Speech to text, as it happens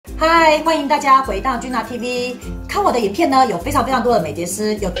嗨，欢迎大家回到GinaTV。看我的影片呢，有非常多的美睫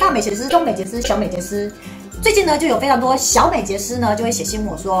师，有大美睫师、中美睫师、小美睫师。最近呢，就有非常多小美睫师呢，就会写信问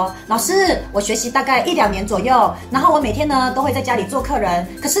我说：“老师，我学习大概1、2年左右，然后我每天呢都会在家里做客人，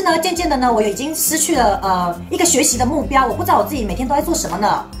可是呢，渐渐的呢，我已经失去了一个学习的目标，我不知道我自己每天都在做什么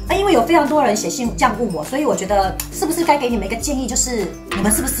呢？因为有非常多人写信这样问我，所以我觉得是不是该给你们一个建议，就是你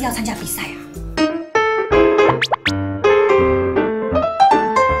们是不是要参加比赛啊？”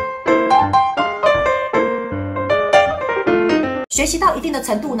学习到一定的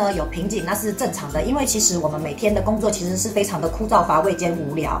程度呢，有瓶颈那是正常的，因为其实我们每天的工作其实是非常的枯燥乏味兼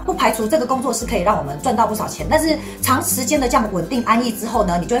无聊，不排除这个工作是可以让我们赚到不少钱，但是长时间的这样稳定安逸之后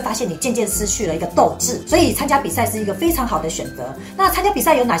呢，你就会发现你渐渐失去了一个斗志，所以参加比赛是一个非常好的选择。那参加比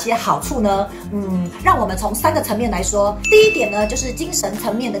赛有哪些好处呢？让我们从3个层面来说。第一点呢，就是精神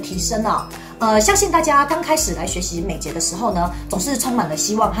层面的提升啊。相信大家刚开始来学习美睫的时候呢，总是充满了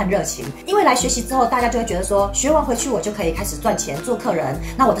希望和热情，因为来学习之后，大家就会觉得说，学完回去我就可以开始赚钱做客人，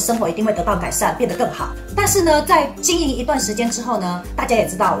那我的生活一定会得到改善，变得更好。但是呢，在经营一段时间之后呢，大家也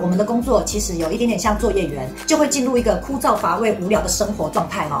知道，我们的工作其实有一点点像作业员，就会进入一个枯燥乏味、无聊的生活状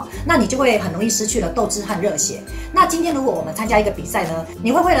态哦。那你就会很容易失去了斗志和热血。那今天如果我们参加一个比赛呢，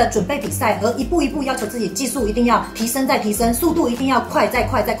你会为了准备比赛而一步一步要求自己技术一定要提升再提升，速度一定要快再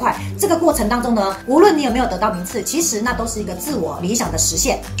快再快。这个过程当中呢，无论你有没有得到名次，其实那都是一个自我理想的实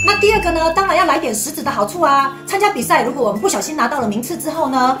现。那第二个呢，当然要来点实质的好处啊。参加比赛，如果我们不小心拿到了名次之后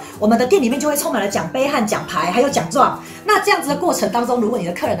呢，我们的店里面就会充满了奖杯和奖牌，还有奖状。那这样子的过程当中，如果你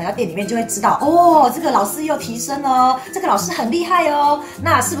的客人来到店里面，就会知道哦，这个老师又提升了，这个老师很厉害哦。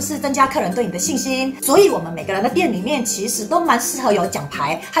那是不是增加客人对你的信心？所以我们每个人的店里面其实都蛮适合有奖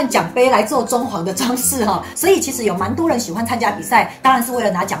牌和奖杯来做装潢的装饰哈。所以其实有蛮多人喜欢参加比赛，当然是为了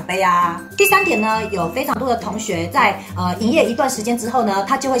拿奖杯啊。第3点呢，有非常多的同学在营业一段时间之后呢，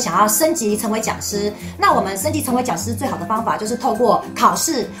他就会想要升级成为讲师。那我们升级成为讲师最好的方法就是透过考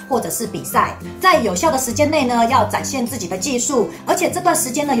试或者是比赛，在有效的时间内呢，要展现自己的技术，而且这段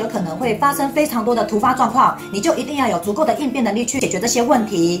时间呢，有可能会发生非常多的突发状况，你就一定要有足够的应变能力去解决这些问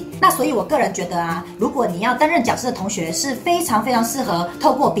题。那所以我个人觉得啊，如果你要担任讲师的同学，是非常适合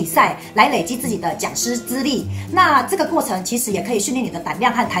透过比赛来累积自己的讲师资历。那这个过程其实也可以训练你的胆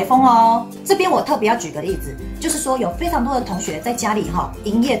量和台风哦。这边我特别要举个例子，就是说有非常多的同学在家里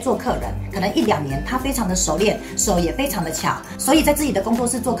营业做客人，可能1、2年，他非常的熟练，手也非常的巧，所以在自己的工作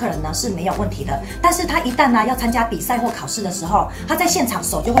室做客人呢是没有问题的。但是他一旦呢要参加比赛或考试的时候，他在现场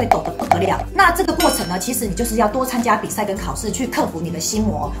手就会抖得不得了。那这个过程呢，其实你就是要多参加比赛跟考试，去克服你的心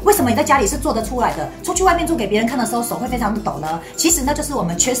魔。为什么你在家里是做得出来的，出去外面做给别人看的时候手会非常的抖呢？其实那就是我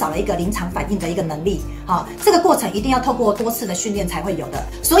们缺少了一个临场反应的一个能力。这个过程一定要透过多次的训练才会有的。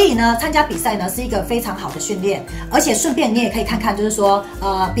所以呢，参加比赛呢是一个非常好的训练，而且顺便你也可以看看，就是说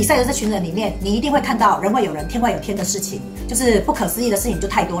比赛的这群人里面，你一定会看到人外有人，天外有天的事情，就是不可思议的事情就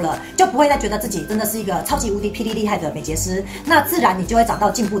太多了，就不会再觉得自己真的是一个超级无敌霹雳厉害的美睫师，那自然你就会找到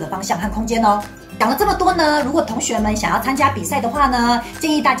进步的方向和空间哦。讲了这么多呢，如果同学们想要参加比赛的话呢，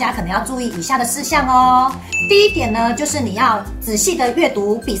建议大家可能要注意以下的事项哦。第1点呢，就是你要仔细的阅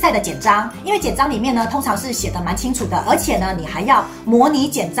读比赛的简章，因为简章里面呢，通常是写得蛮清楚的，而且呢，你还要模拟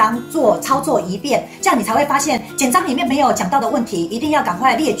简章做操作一遍，这样你才会发现简章里面没有讲到的问题，一定要赶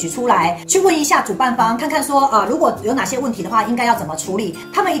快列举出来，去问一下主办方，看看说如果有哪些问题的话，应该要怎么处理，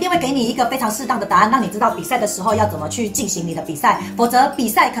他们一定会给你一个非常适当的答案，让你知道比赛的时候要怎么去进行你的比赛，否则比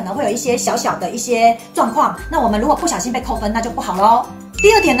赛可能会有一些小的一些状况，那我们如果不小心被扣分，那就不好咯。第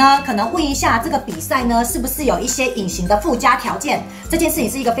2点呢，可能问一下这个比赛呢，是不是有一些隐形的附加条件？这件事情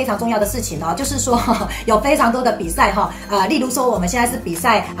是一个非常重要的事情哦，就是说有非常多的比赛例如说我们现在是比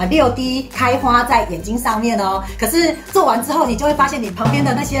赛6D 开花在眼睛上面哦，可是做完之后，你就会发现你旁边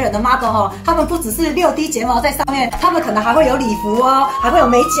的那些人的 model 他们不只是6D 睫毛在上面，他们可能还会有礼服哦，还会有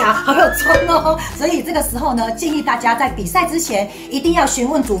美甲，还会有妆哦。所以这个时候呢，建议大家在比赛之前一定要询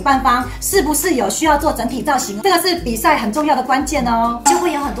问主办方是不是有需要做整体造型，这个是比赛很重要的关键哦。就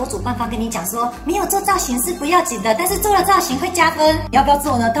会有很多主办方跟你讲说，没有做造型是不要紧的，但是做了造型会加分。你要不要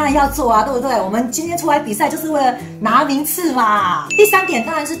做呢？当然要做啊，对不对？我们今天出来比赛就是为了拿名次嘛。第3点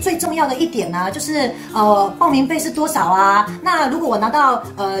当然是最重要的一点呢，就是报名费是多少啊？那如果我拿到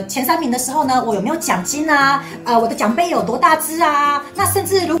前3名的时候呢，我有没有奖金啊？我的奖杯有多大支啊？那甚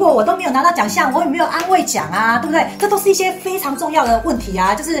至如果我都没有拿到奖项，我有没有安慰奖啊？对不对？这都是一些非常重要的问题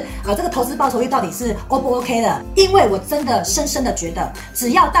啊，就是这个投资报酬率到底是 O 不 OK 的？因为我真的深深的觉得，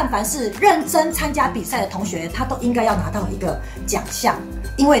只要但凡是认真参加比赛的同学，他都应该要拿到一个奖项，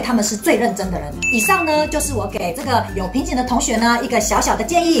因为他们是最认真的人。以上呢，就是我给这个有瓶颈的同学呢一个小小的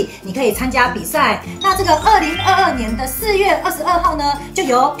建议，你可以参加比赛。那这个2022年的4月22号呢，就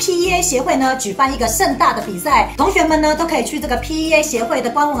由 PEA 协会呢举办一个盛大的比赛，同学们呢都可以去这个 PEA 协会的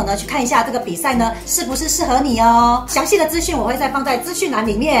官网呢去看一下这个比赛呢是不是适合你哦。详细的资讯我会再放在资讯栏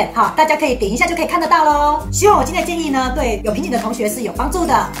里面，好，大家可以点一下就可以看得到咯。希望我今天的建议呢对有瓶颈的同学是有帮助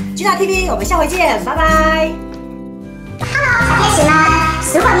的。GinaTV，我们下回见，拜拜。Hello， 小天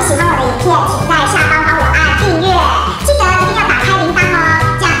使们，如果你喜欢我的影片，请在下方帮我